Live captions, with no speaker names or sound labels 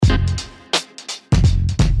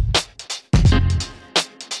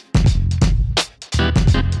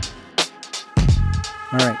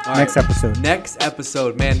All Next right. episode. Next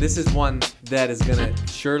episode, man. This is one that is gonna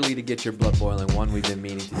surely to get your blood boiling. One we've been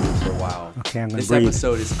meaning to do for a while. Okay, I'm gonna This breathe.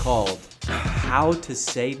 episode is called "How to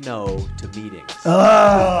Say No to Meetings."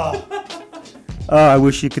 I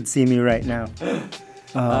wish you could see me right now.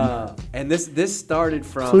 And this started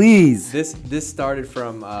from. Please. This started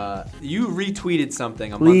from. You retweeted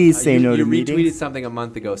something. Please say no to You meetings. retweeted something a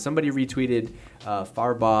month ago. Somebody retweeted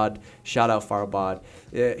Farbod. Shout out Farbod.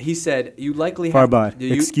 He said you likely have. Farbod.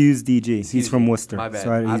 Excuse DG. Excuse He's from me. Worcester. My bad. So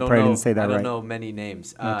he I don't probably know, didn't say that I don't right. know many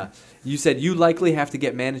names. You said you likely have to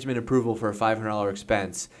get management approval for a $500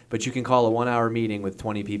 expense, but you can call a 1-hour meeting with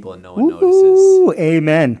 20 people and no one notices. Ooh,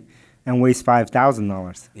 amen. And waste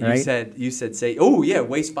 $5,000, And right? You said say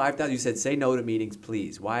waste 5,000. You said say no to meetings,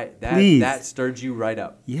 please. Why Please. that stirred you right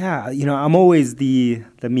up? Yeah, I'm always the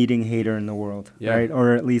meeting hater in the world, Yeah. right?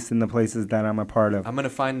 Or at least in the places that I'm a part of. I'm gonna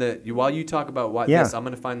find while you talk about Yeah. this, I'm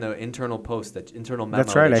gonna find the internal post internal memo.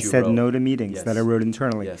 That's right. that I you said wrote. no to meetings Yes. that I wrote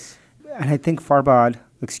internally. Yes. And I think Farbod,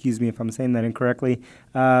 excuse me if I'm saying that incorrectly,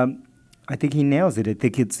 I think he nails it. I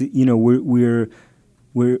think it's,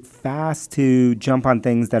 we're fast to jump on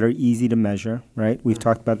things that are easy to measure, right? We've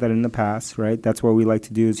talked about that in the past, right? That's what we like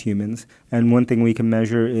to do as humans. And one thing we can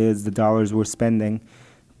measure is the dollars we're spending,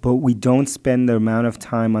 but we don't spend the amount of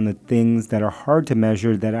time on the things that are hard to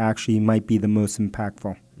measure that actually might be the most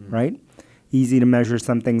impactful, right? Easy to measure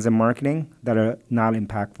some things in marketing that are not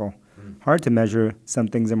impactful. Hard to measure some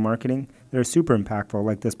things in marketing that are super impactful,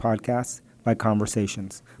 like this podcast, like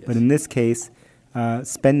conversations. Yes. But in this case,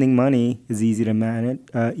 spending money is easy to manage,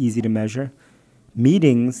 easy to measure.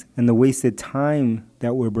 Meetings and the wasted time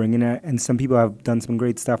that we're bringing out, and some people have done some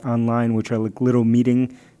great stuff online, which are like little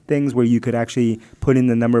meeting things where you could actually put in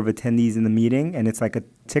the number of attendees in the meeting, and it's like a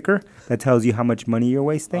ticker that tells you how much money you're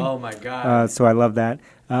wasting. Oh my God. So I love that.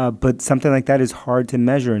 But something like that is hard to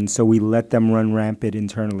measure, and so we let them run rampant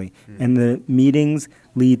internally. And the meetings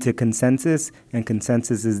lead to consensus, and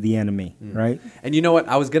consensus is the enemy, right? And you know what?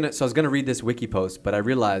 I was gonna read this wiki post, but I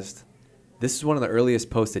realized this is one of the earliest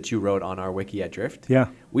posts that you wrote on our wiki at Drift. Yeah.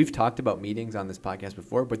 We've talked about meetings on this podcast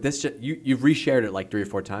before, but this you've reshared it like 3 or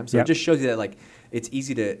 4 times. So Yep. it just shows you that like it's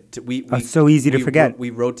easy to It's so easy to forget. We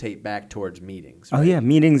rotate back towards meetings. Oh right? yeah,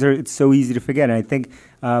 meetings it's so easy to forget. And I think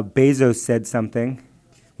Bezos said something.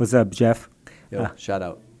 What's up, Jeff? Yo, shout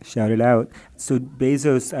out. Shout it out. So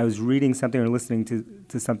Bezos, I was reading something or listening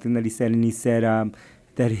to something that he said, and he said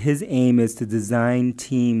that his aim is to design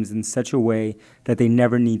teams in such a way that they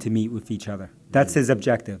never need to meet with each other. That's his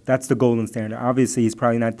objective. That's the golden standard. Obviously, he's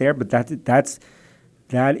probably not there, but that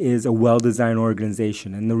is a well-designed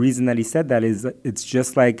organization. And the reason that he said that is it's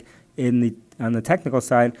just like on the technical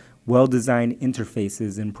side, well-designed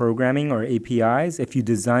interfaces in programming or APIs. If you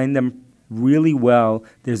design them really well,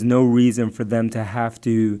 there's no reason for them to have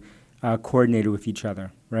to coordinate with each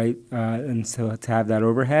other, right? And so to have that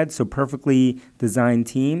overhead. So perfectly designed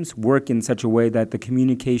teams work in such a way that the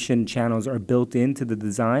communication channels are built into the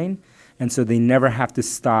design, and so they never have to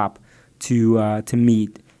stop to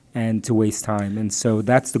meet and to waste time. And so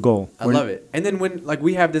that's the goal. I love it. And then when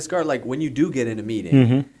we have this guard, like when you do get in a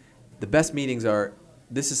meeting, the best meetings are.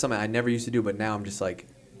 This is something I never used to do, but now I'm just like,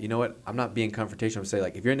 you know what? I'm not being confrontational. I'm saying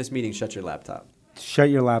like, if you're in this meeting, shut your laptop. Shut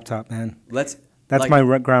your laptop, man. That's my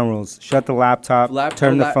ground rules. Shut the laptop,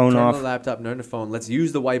 turn the phone off. Turn the laptop, turn the phone. Let's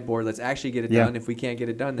use the whiteboard. Let's actually get it done. If we can't get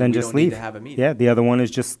it done, then we just don't leave. need to have a meeting. Yeah, the other one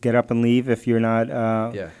is just get up and leave if you're not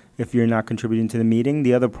if you're not contributing to the meeting.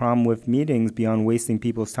 The other problem with meetings, beyond wasting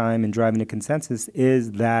people's time and driving a consensus,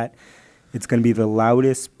 is that it's going to be the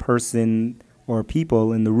loudest person or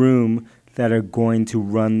people in the room that are going to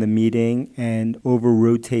run the meeting and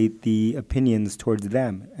over-rotate the opinions towards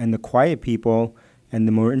them. And the quiet people and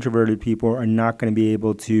the more introverted people are not going to be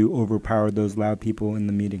able to overpower those loud people in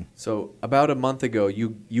the meeting. So about a month ago,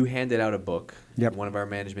 you handed out a book Yep. at one of our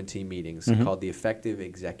management team meetings called The Effective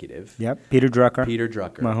Executive. Yep, Peter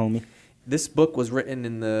Drucker, My homie. This book was written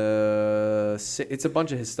in it's a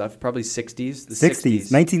bunch of his stuff, probably 60s. The 60s,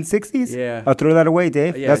 1960s? Yeah. I'll throw that away,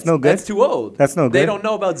 Dave. Yeah, That's no good. That's too old. That's no good. They don't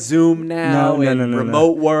know about Zoom now No, and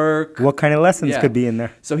remote work. What kind of lessons Yeah. could be in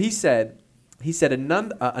there? So he said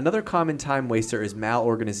another common time waster is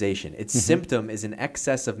malorganization. Its symptom is an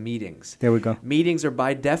excess of meetings. There we go. Meetings are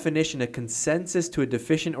by definition a consensus to a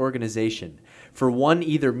deficient organization. For one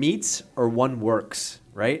either meets or one works.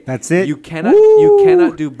 Right? That's it. You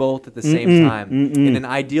cannot do both at the same time. In an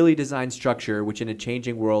ideally designed structure, which in a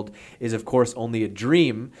changing world is of course only a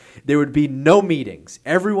dream, there would be no meetings.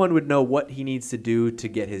 Everyone would know what he needs to do to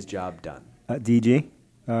get his job done. DG,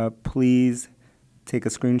 please take a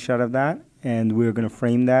screenshot of that, and we're going to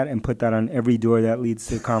frame that and put that on every door that leads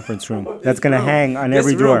to the conference room. That's going to hang on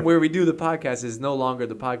every door. This room where we do the podcast is no longer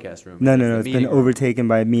the podcast room. No. It's been overtaken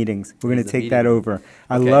by meetings. We're going to take that over.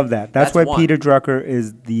 I Okay. love that. That's why one. Peter Drucker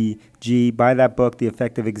is the G. Buy that book, The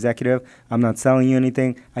Effective Executive. I'm not selling you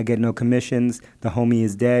anything. I get no commissions. The homie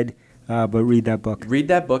is dead. But read that book. Read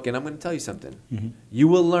that book, and I'm going to tell you something. Mm-hmm. You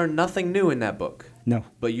will learn nothing new in that book. No.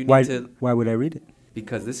 But you need to... Why would I read it?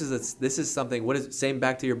 Because this is something. What is saying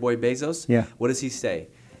back to your boy Bezos? Yeah. What does he say?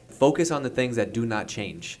 Focus on the things that do not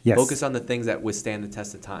change. Yes. Focus on the things that withstand the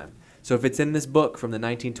test of time. So if it's in this book from the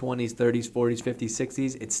 1920s, 30s, 40s, 50s,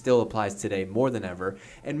 60s, it still applies today more than ever.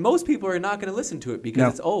 And most people are not going to listen to it because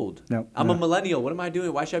it's old. No. I'm a millennial. What am I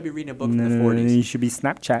doing? Why should I be reading a book No, from the 40s? you should be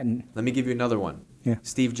Snapchatting. Let me give you another one. Yeah.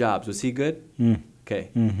 Steve Jobs. Was he good?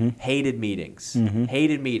 Okay. Mm-hmm. Hated meetings.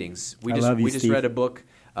 Hated meetings. We I just love you, we just Steve. read a book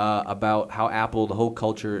about how Apple, the whole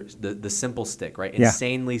culture, the simple stick, right? Yeah.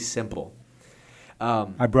 Insanely simple.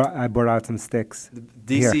 I brought out some sticks.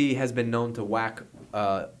 DC Here. has been known to whack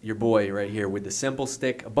your boy right here with the simple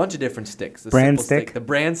stick, a bunch of different sticks. The Brand simple stick? The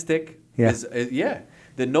brand stick. Yeah. Yeah.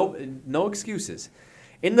 The no excuses.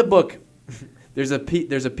 In the book, there's a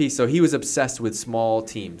piece. So he was obsessed with small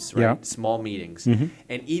teams, right? Yeah. Small meetings, Mhm.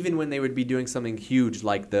 and even when they would be doing something huge,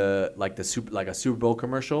 like a Super Bowl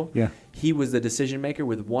commercial, Yeah. he was the decision maker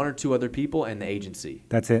with one or two other people and the agency.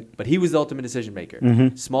 That's it. But he was the ultimate decision maker.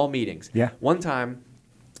 Mhm. Small meetings. Yeah. One time,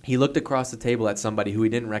 he looked across the table at somebody who he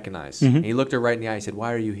didn't recognize. Mhm. And he looked her right in the eye. He said,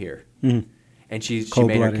 "Why are you here?" Mhm. And she made her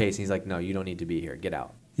Cold-blooded. case. And he's like, "No, you don't need to be here. Get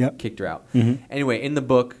out." Yep. Kicked her out. Mhm. Anyway, in the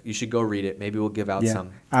book, you should go read it. Maybe we'll give out Yeah. some.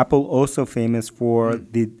 Apple also famous for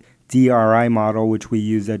the DRI model, which we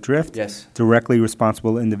use at Drift. Yes. Directly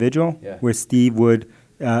responsible individual. Yeah. Where Steve would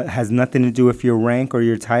has nothing to do with your rank or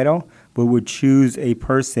your title, but would choose a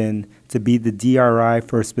person to be the DRI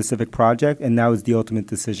for a specific project, and that was the ultimate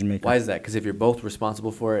decision maker. Why is that? Because if you're both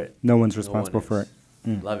responsible for it, No one's no one responsible for is.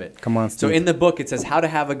 it. Love it. Come on, So Steve. in the book, it says how to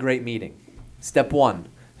have a great meeting. Step 1,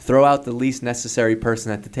 throw out the least necessary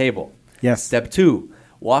person at the table. Yes. Step 2,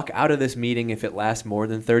 walk out of this meeting if it lasts more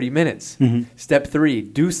than 30 minutes. Mhm. Step 3,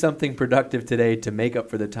 do something productive today to make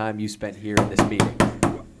up for the time you spent here in this meeting.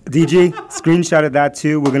 DG, screenshotted that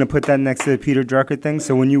too. We're going to put that next to the Peter Drucker thing.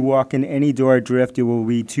 So when you walk in any door at Drift, you will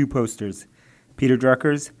read two posters, Peter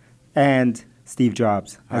Drucker's and Steve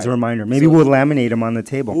Jobs, as a All right. reminder. Maybe So- we'll laminate them on the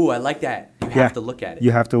table. Ooh, I like that. You Yeah. have to look at it.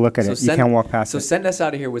 You have to look at it. You can't walk past so it. send us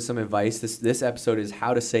out of here with some advice. This episode is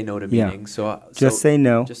how to say no to Yeah. meetings. So Just say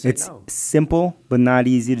no. Just say It's no. simple, but not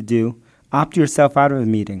easy to do. Opt yourself out of a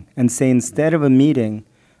meeting and say, instead of a meeting,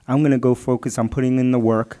 I'm going to go focus on putting in the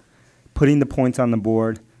work, putting the points on the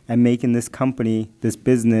board, and making this company, this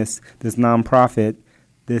business, this nonprofit,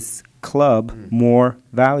 this club more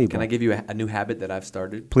valuable. Can I give you a new habit that I've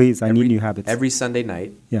started? Please, I need new habits. Every Sunday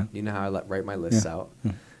night, Yeah. you know how I write my lists Yeah. out?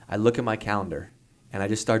 I look at my calendar, and I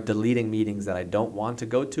just start deleting meetings that I don't want to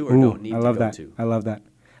go to or Ooh, don't need I to love go that. to. I love that.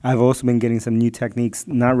 I've also been getting some new techniques,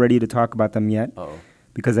 not ready to talk about them yet, Uh-oh.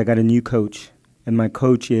 because I got a new coach. And my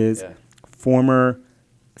coach is Yeah. former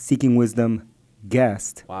Seeking Wisdom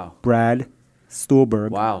guest, Wow. Brad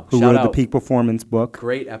Stulberg, Wow. who Shout wrote the out. Peak Performance book.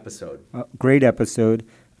 Great episode. Great episode.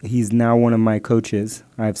 He's now one of my coaches.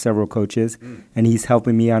 I have several coaches, and he's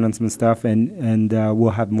helping me out on some stuff, and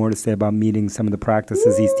we'll have more to say about meeting some of the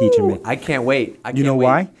practices he's teaching me. I can't wait. You know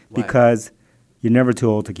why? Because you're never too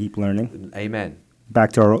old to keep learning. Amen.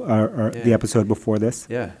 Back to the Yeah. episode before this.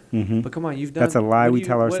 Yeah. Mhm. But come on, you've done. That's a lie what we do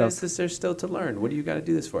tell What ourselves. is this there's still to learn? What do you got to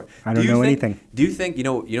do this for? I don't Do you know think- anything. Do you think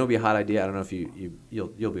it'd be a hot idea? I don't know if you'll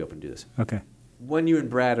be open to do this. Okay. When you and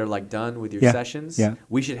Brad are like done with your Yeah. sessions, Yeah.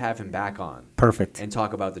 we should have him back on Perfect. and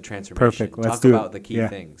talk about the transformation. Perfect. Let's talk do about it. the key yeah.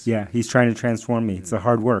 things. Yeah. He's trying to transform me. It's a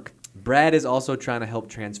hard work. Brad is also trying to help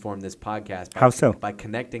transform this podcast. How so? By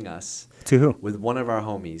connecting us To who? with one of our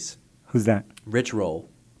homies, Who's that? Rich Roll,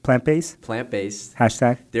 Plant-based? plant-based.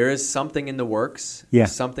 Hashtag? There is something in the works. Yeah.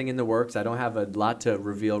 Something in the works. I don't have a lot to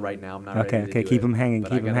reveal right now. I'm not Okay, ready to okay, do keep it, 'em hanging, but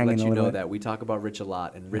keep I 'em gotta hanging let a you little know bit. that we talk about Rich a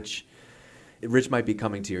lot, and Rich might be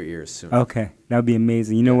coming to your ears soon. Okay. That would be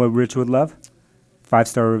amazing. You know what Rich would love?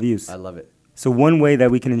 5-star reviews. I love it. So one way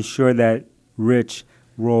that we can ensure that Rich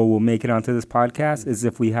Roll will make it onto this podcast is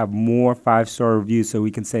if we have more 5-star reviews, so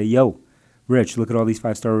we can say, yo, Rich, look at all these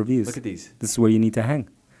 5-star reviews. Look at these. This is where you need to hang.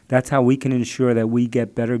 That's how we can ensure that we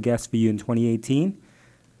get better guests for you in 2018,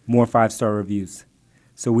 more 5-star reviews.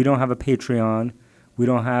 So we don't have a Patreon. We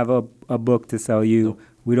don't have a book to sell you. Nope.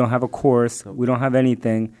 We don't have a course. Nope. We don't have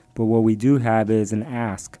anything. But what we do have is an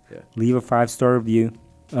ask. Yeah. Leave a 5-star review.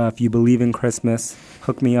 If you believe in Christmas,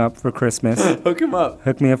 hook me up for Christmas. Hook him up.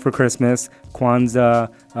 Hook me up for Christmas, Kwanzaa,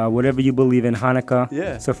 whatever you believe in, Hanukkah.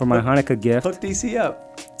 Yeah. So for my Hanukkah gift, Hook DC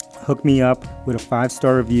up. hook me up with a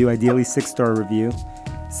 5-star review, ideally 6-star review.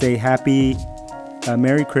 Say happy,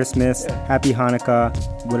 Merry Christmas, Happy Hanukkah,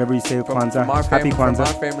 whatever you say with Kwanzaa. Happy From Kwanzaa.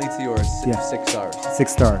 our family to yours, Yeah. 6 stars.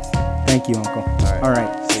 6 stars. Thank you, Uncle. All right. All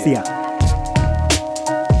right. See ya.